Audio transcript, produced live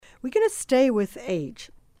We're going to stay with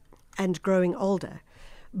age and growing older.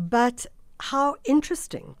 But how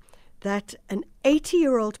interesting that an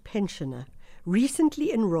 80-year-old pensioner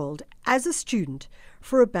recently enrolled as a student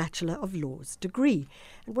for a Bachelor of Laws degree.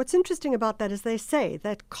 And what's interesting about that is they say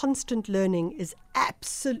that constant learning is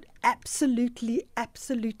absolutely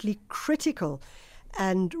critical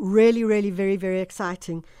and really, really very, very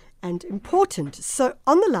exciting and important. So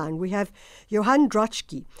on the line we have Johan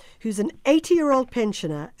Drotschie, who's an 80-year-old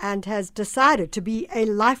pensioner and has decided to be a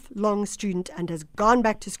lifelong student and has gone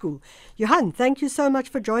back to school. Johan, thank you so much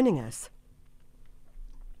for joining us.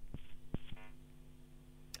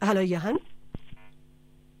 Hello, Johan.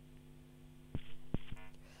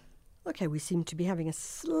 Okay, we seem to be having a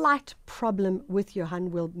slight problem with Johan.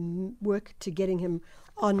 We'll work to getting him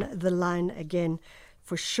on the line again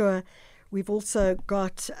for sure. We've also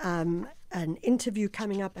got an interview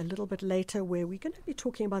coming up a little bit later where we're going to be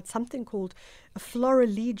talking about something called a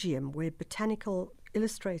florilegium, where botanical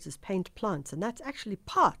illustrators paint plants, and that's actually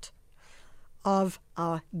part of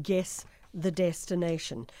our Guess the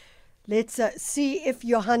Destination. Let's see if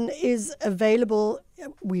Johan is available.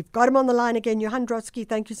 We've got him on the line again. Johan Drotschie,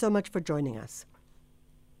 thank you so much for joining us.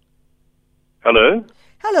 Hello.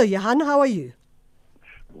 Hello, Johan. How are you?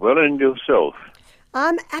 Well, and yourself?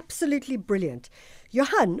 I'm absolutely brilliant.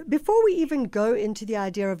 Johan, before we even go into the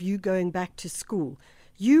idea of you going back to school,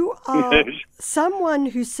 you are someone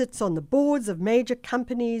who sits on the boards of major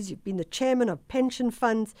companies. You've been the chairman of pension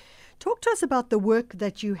funds. Talk to us about the work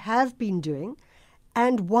that you have been doing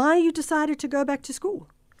and why you decided to go back to school.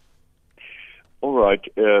 All right.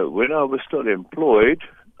 When I was still employed,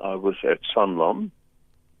 I was at Sanlam,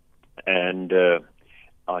 and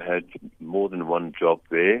I had more than one job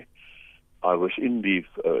there. I was in the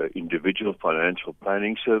individual financial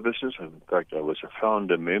planning services. In fact, I was a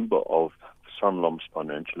founder member of Sanlam's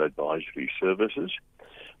financial advisory services.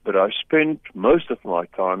 But I spent most of my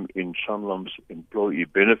time in Sanlam's employee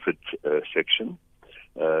benefit section,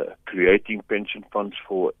 creating pension funds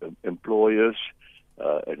for employers,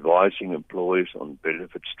 advising employers on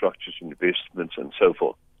benefit structures, investments, and so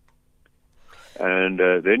forth. And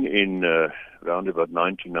then in around about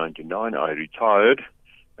 1999, I retired,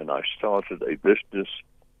 and I started a business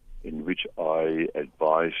in which I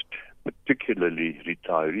advised particularly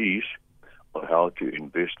retirees on how to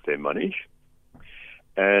invest their money.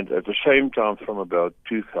 And at the same time, from about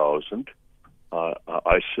 2000,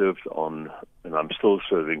 I served on, and I'm still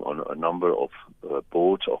serving on, a number of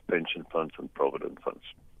boards of pension funds and provident funds.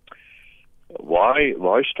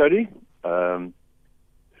 Why study?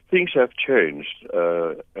 Things have changed,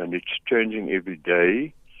 and it's changing every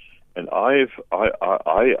day. And I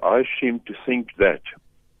seem to think that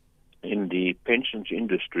in the pensions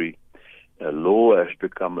industry, law has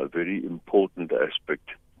become a very important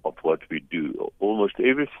aspect of what we do. Almost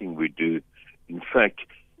everything we do, in fact,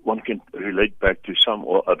 one can relate back to some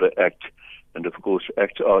or other act. And of course,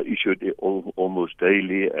 acts are issued almost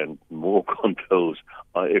daily, and more controls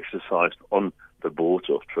are exercised on the boards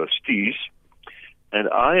of trustees. And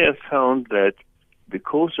I have found that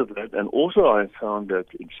because of that, and also I have found that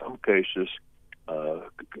in some cases,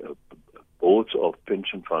 boards of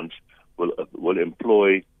pension funds will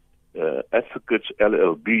employ advocates,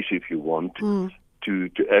 LLBs, if you want, to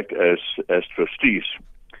act as trustees.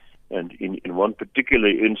 And in one particular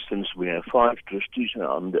instance, we have 5 trustees, and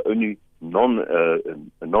I'm the only non-LLB.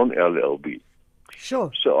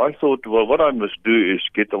 Sure. So I thought, well, what I must do is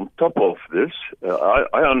get on top of this.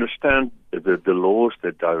 I understand the laws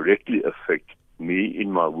that directly affect me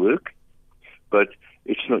in my work, but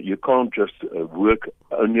it's not. You can't just work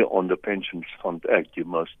only on the Pensions Fund Act. You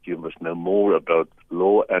must know more about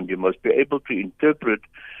law, and you must be able to interpret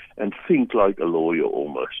and think like a lawyer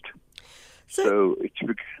almost. So it's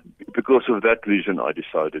because of that reason I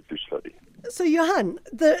decided to study. So, Johan,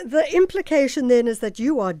 the implication then is that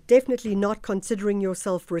you are definitely not considering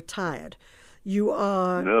yourself retired. You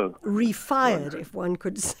are refired, if one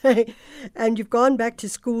could say, and you've gone back to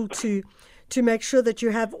school to make sure that you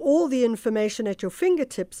have all the information at your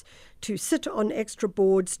fingertips to sit on extra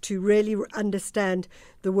boards to really understand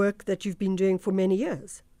the work that you've been doing for many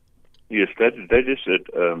years. Yes, that is it.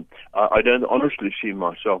 I don't honestly see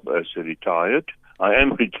myself as retired. I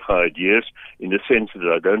am retired, yes, in the sense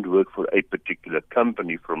that I don't work for a particular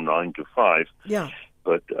company from 9 to 5. Yeah.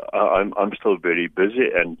 But I'm still very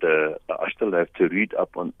busy, and I still have to read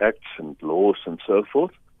up on acts and laws and so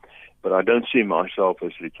forth. But I don't see myself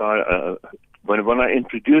as retired. When I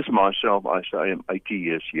introduce myself, I say I am 80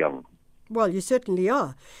 years young. Well, you certainly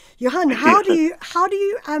are. Johan, how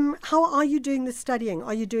are you doing the studying?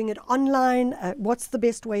 Are you doing it online? What's the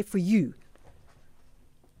best way for you?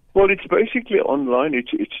 Well, it's basically online.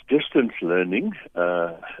 It's distance learning.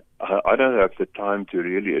 I don't have the time to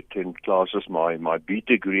really attend classes. My B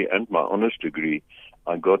degree and my honors degree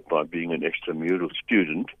I got by being an extramural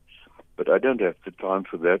student, but I don't have the time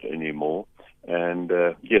for that anymore. And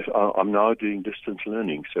yes, I'm now doing distance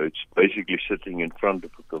learning. So it's basically sitting in front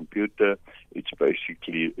of a computer. It's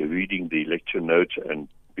basically reading the lecture notes and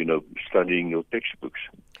studying your textbooks.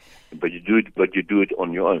 But you do it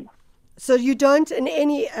on your own. So you don't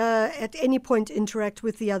at any point interact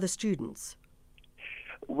with the other students?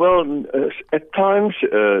 Well, at times,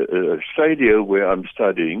 Stadio, where I'm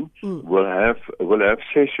studying, will have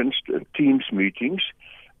sessions, Teams meetings,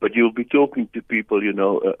 but you'll be talking to people,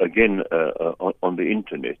 again, on the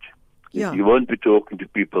internet. Yeah. You won't be talking to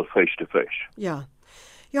people face to face. Yeah.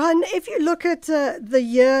 Johan, if you look at the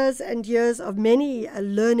years and years of many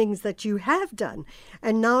learnings that you have done,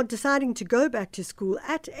 and now deciding to go back to school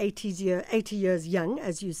at 80 years young,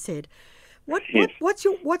 as you said,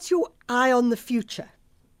 what's your eye on the future?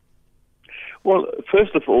 Well,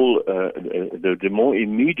 first of all, the more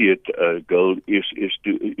immediate goal is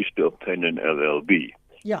to obtain an LLB.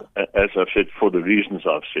 Yeah. As I've said, for the reasons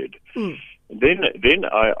I've said. Then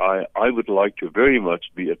I would like to very much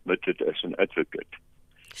be admitted as an advocate.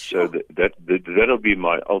 Sure. So that'll be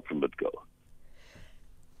my ultimate goal.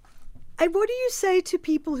 And what do you say to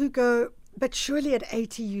people who go, but surely at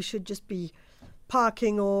 80 you should just be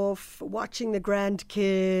parking off, watching the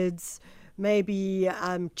grandkids, maybe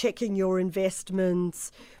checking your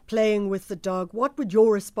investments, playing with the dog? What would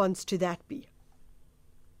your response to that be?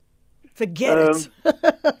 Forget it.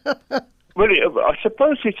 Well, I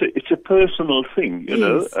suppose it's a personal thing, you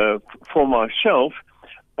know. For myself,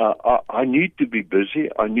 I need to be busy.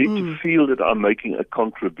 I need to feel that I'm making a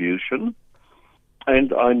contribution,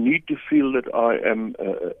 and I need to feel that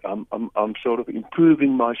I'm sort of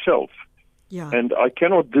improving myself. Yeah. And I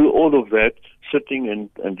cannot do all of that sitting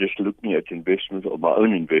and just looking at investments or my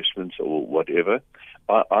own investments or whatever.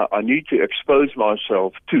 I need to expose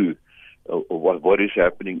myself to what is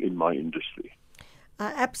happening in my industry.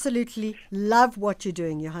 I absolutely love what you're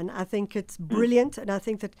doing, Johan. I think it's brilliant, and I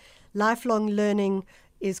think that lifelong learning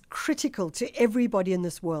is critical to everybody in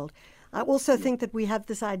this world. I also think that we have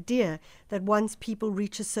this idea that once people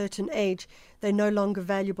reach a certain age, they're no longer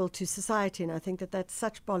valuable to society, and I think that that's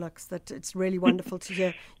such bollocks that it's really wonderful to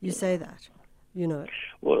hear you say that. You know.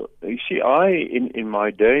 Well, you see, in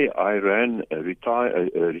my day, I ran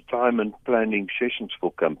retirement planning sessions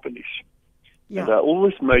for companies. Yeah. And I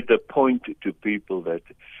always made the point to people that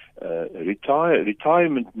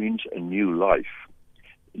retirement means a new life.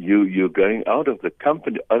 You're going out of the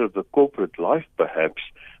company, out of the corporate life perhaps,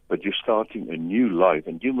 but you're starting a new life,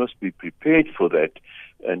 and you must be prepared for that.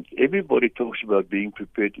 And everybody talks about being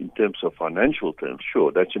prepared in terms of financial terms.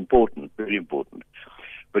 Sure, that's important, very important.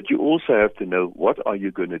 But you also have to know, what are you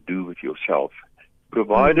going to do with yourself?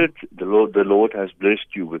 Provided the Lord has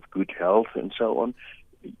blessed you with good health and so on,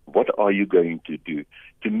 what are you going to do?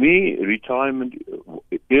 To me, retirement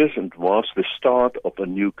is and was the start of a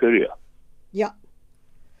new career. Yeah.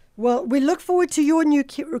 Well, we look forward to your new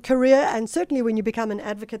career, and certainly when you become an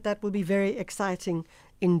advocate, that will be very exciting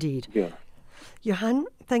indeed. Yeah. Johan,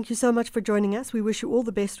 thank you so much for joining us. We wish you all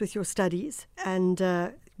the best with your studies, and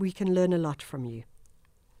we can learn a lot from you.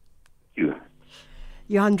 You.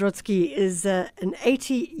 Johan Drotschie is an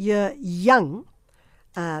 80-year young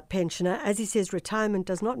pensioner. As he says, retirement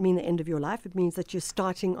does not mean the end of your life. It means that you're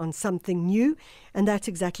starting on something new, and that's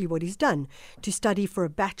exactly what he's done, to study for a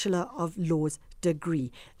Bachelor of Laws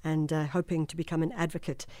degree, and hoping to become an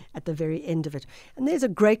advocate at the very end of it. And there's a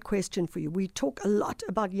great question for you. We talk a lot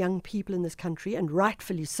about young people in this country, and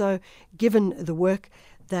rightfully so, given the work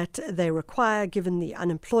that they require, given the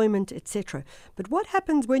unemployment, etc. But what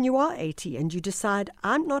happens when you are 80 and you decide,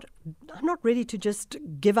 I'm not ready to just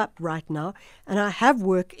give up right now, and I have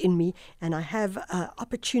work in me, and I have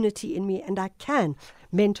opportunity in me, and I can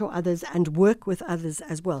mentor others and work with others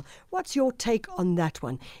as well. What's your take on that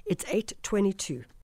one? It's 8:22.